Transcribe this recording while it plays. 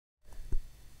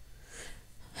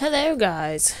Hello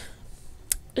guys,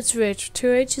 it's Rachel,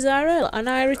 2HashtagRL, and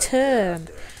I return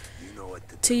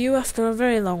to you after a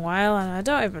very long while, and I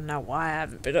don't even know why I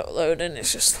haven't been uploading.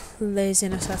 It's just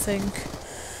laziness, I think.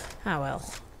 Ah well.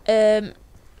 Try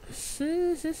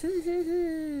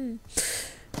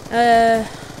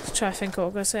to think what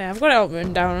I'm going to say. I've got it all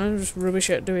written down. I'm just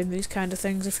rubbish at doing these kind of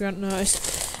things, if you haven't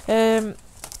noticed.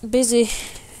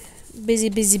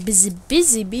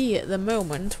 Busy bee at the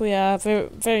moment. We are very,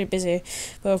 very busy,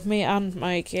 both me and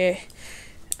Mikey,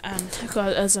 and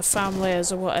as a family,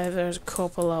 as a whatever, as a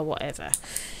couple or whatever.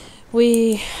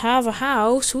 We have a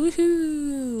house,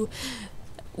 woohoo!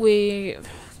 We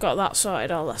got that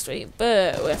sorted all last week,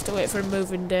 but we have to wait for a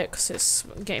moving date because it's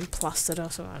getting plastered or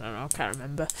something. I don't know, I can't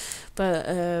remember. But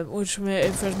we're just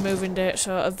waiting for a moving date,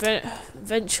 so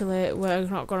eventually we're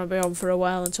not going to be on for a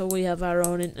while until we have our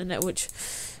own internet, which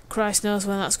Christ knows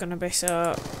when that's going to be.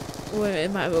 So we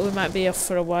might be off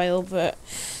for a while, but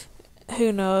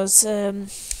who knows. I'm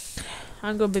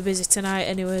going to be busy tonight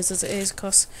anyways, as it is,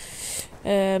 because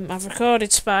I've recorded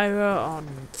Spyro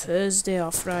on Thursday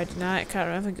or Friday night. I can't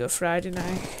remember. I think it was Friday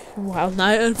night. Wild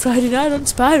night on Friday night on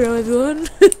Spyro, everyone.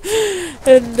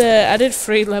 And I did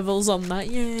 3 levels on that,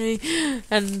 yay.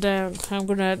 And I'm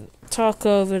going to talk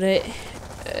over it.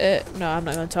 No, I'm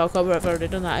not going to talk over it. I've already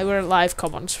done that. I were live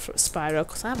comments for Spyro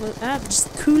because I'm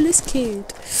just the coolest kid.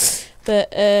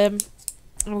 But I'm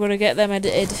going to get them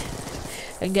edited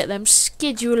and get them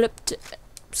schedule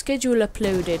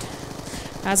uploaded,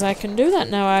 as I can do that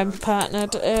now. I'm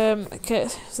partnered. So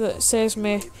it saves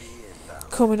me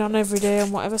coming on every day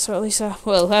and whatever. So at least I've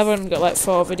only got like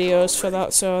 4 videos for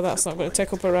that, so that's not going to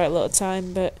take up a right lot of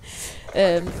time. But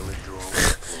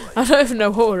I don't even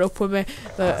know what were up with me,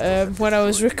 but when I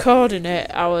was recording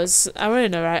it, I was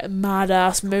in a right mad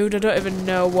ass mood. I don't even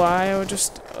know why. I was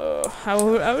just I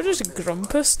was just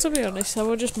grumpus, to be honest. I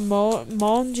was just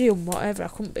mangy and whatever. I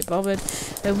couldn't be bothered.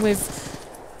 And with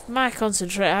my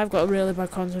I've got really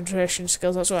bad concentration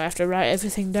skills. That's why I have to write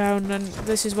everything down, and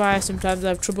this is why I sometimes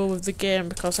have trouble with the game,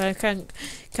 because I can't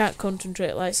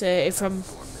concentrate. Like, say if I'm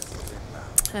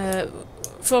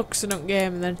focusing on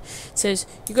game, and then it says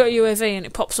you got a UAV and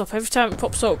it pops up. Every time it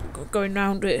pops up going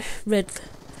round with red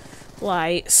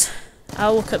lights,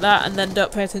 I'll look at that and then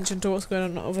don't pay attention to what's going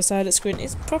on the other side of the screen.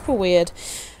 It's proper weird.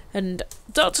 And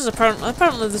doctors apparently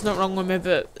there's nothing wrong with me,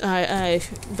 but I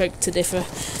beg to differ.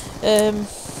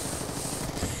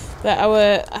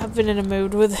 But I've been in a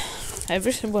mood with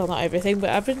everything. Well, not everything, but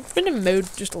I've been in a mood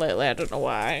just lately. I don't know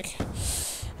why.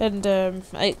 And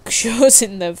it shows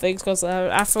in the things, because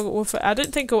I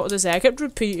didn't think of what to say. I kept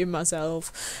repeating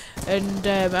myself, and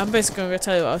I'm basically going to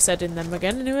tell you what I said in them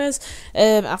again. Anyways,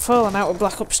 I've fallen out with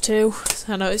Black Ops 2.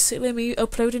 I know it's silly me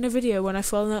uploading a video when I've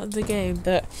fallen out of the game,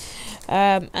 but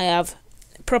I have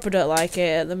proper don't like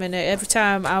it at the minute. Every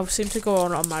time I seem to go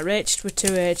on my rachhrl with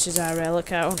 2HashtagRL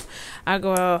account, I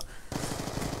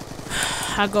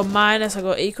go minus, I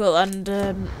go equal, and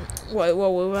what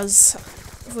was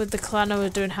with the clan, I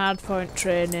was doing hardpoint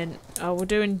training, I was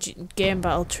doing game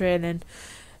battle training,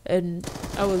 and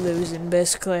I was losing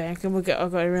basically. I got in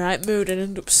the right mood and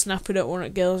ended up snapping at one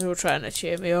of the girls who were trying to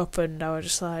cheer me up, and I was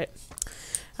just like,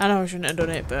 I know I shouldn't have done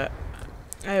it, but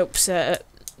I upset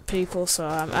people, so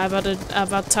I've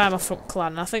had time off from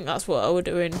clan. I think that's what I was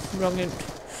doing wrong, and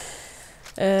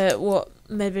what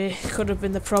maybe could have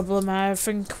been the problem. I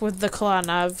think with the clan,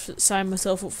 I've signed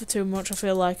myself up for too much. I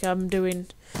feel like I'm doing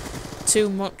too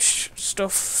much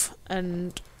stuff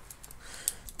and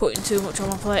putting too much on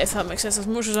my plate, if that makes sense. As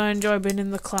much as I enjoy being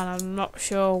in the clan, I'm not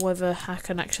sure whether I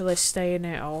can actually stay in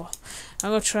it, or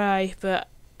I'm gonna try, but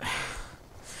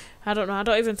I don't know. I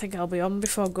don't even think I'll be on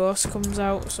before Ghost comes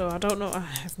out, so I don't know. I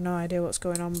have no idea what's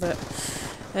going on, but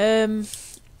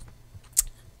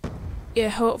yeah,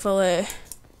 hopefully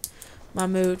my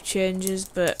mood changes,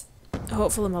 but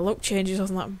hopefully my luck changes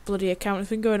on that bloody account. It's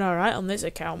been going alright on this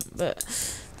account, but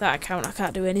that account I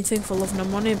can't do anything for love nor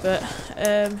money. But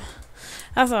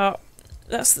I thought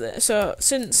so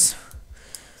since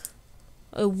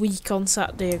a week on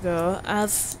Saturday ago,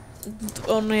 I've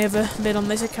only ever been on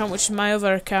this account, which is my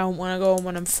other account when I go on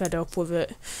when I'm fed up with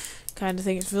it, kind of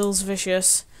thing. It's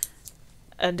villzvicious,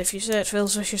 and if you search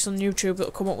villzvicious on YouTube, it'll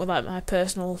come up with like my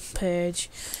personal page,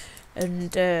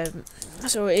 and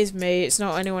so it is me. It's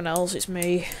not anyone else. It's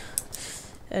me.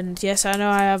 And yes, I know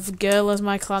I have girl as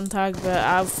my clan tag,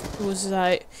 but was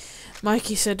like,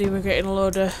 Mikey said he was getting a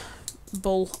load of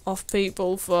bull off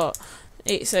people for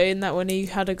it saying that when he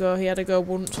had a go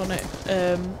once on it,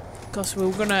 because we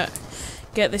were gonna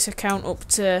get this account up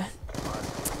to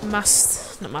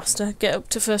get up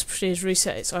to first prestige,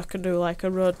 reset it so I can do like a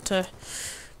road to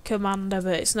commander,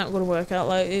 but it's not going to work out.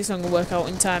 Like, it's not going to work out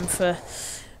in time for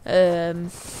I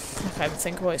can't even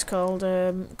think of what it's called,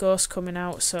 Ghost coming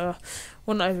out, so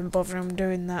we're not even bothering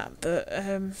doing that. But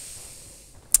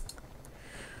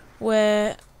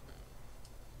where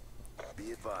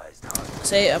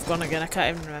see, I've gone again. I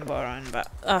can't even remember what I'm on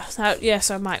about. Yes,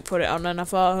 I might put it on, and I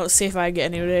thought, let's see if I get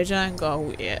any rage, and I ain't got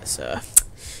out yet, so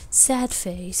sad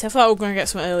face. I thought we were going to get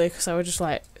some earlier because I was just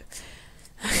like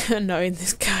annoying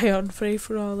this guy on free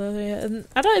for all earlier, and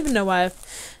I don't even know why I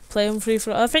play on free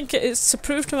for all. I think it's to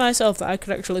prove to myself that I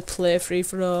could actually play free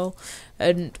for all,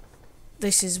 and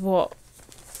this is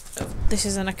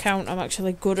an account I'm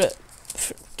actually good at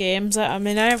games at. I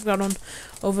mean, I have gone on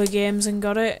other games and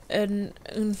got it and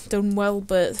done well,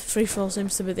 but free for all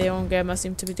seems to be the only game I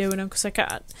seem to be doing on, because I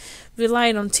can't.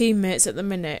 Relying on teammates at the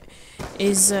minute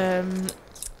is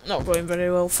not going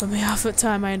very well for me. Half the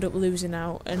time I end up losing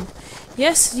out, and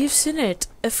yes, you've seen it,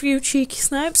 a few cheeky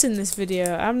snipes in this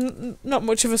video. I'm not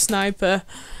much of a sniper.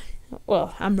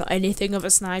 Well, I'm not anything of a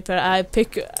sniper. I've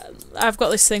got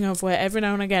this thing of where every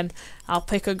now and again I'll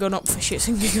pick a gun up for shits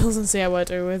and giggles and see how I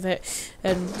do with it.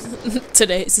 And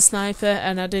today it's a sniper,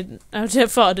 and I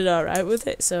thought I did alright with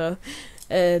it. So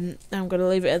I'm gonna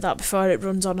leave it at that before it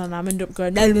runs on and I end up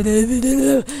going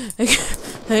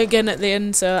again at the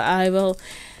end. So I will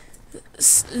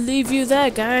leave you there,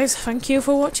 guys. Thank you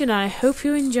for watching. I hope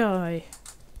you enjoy.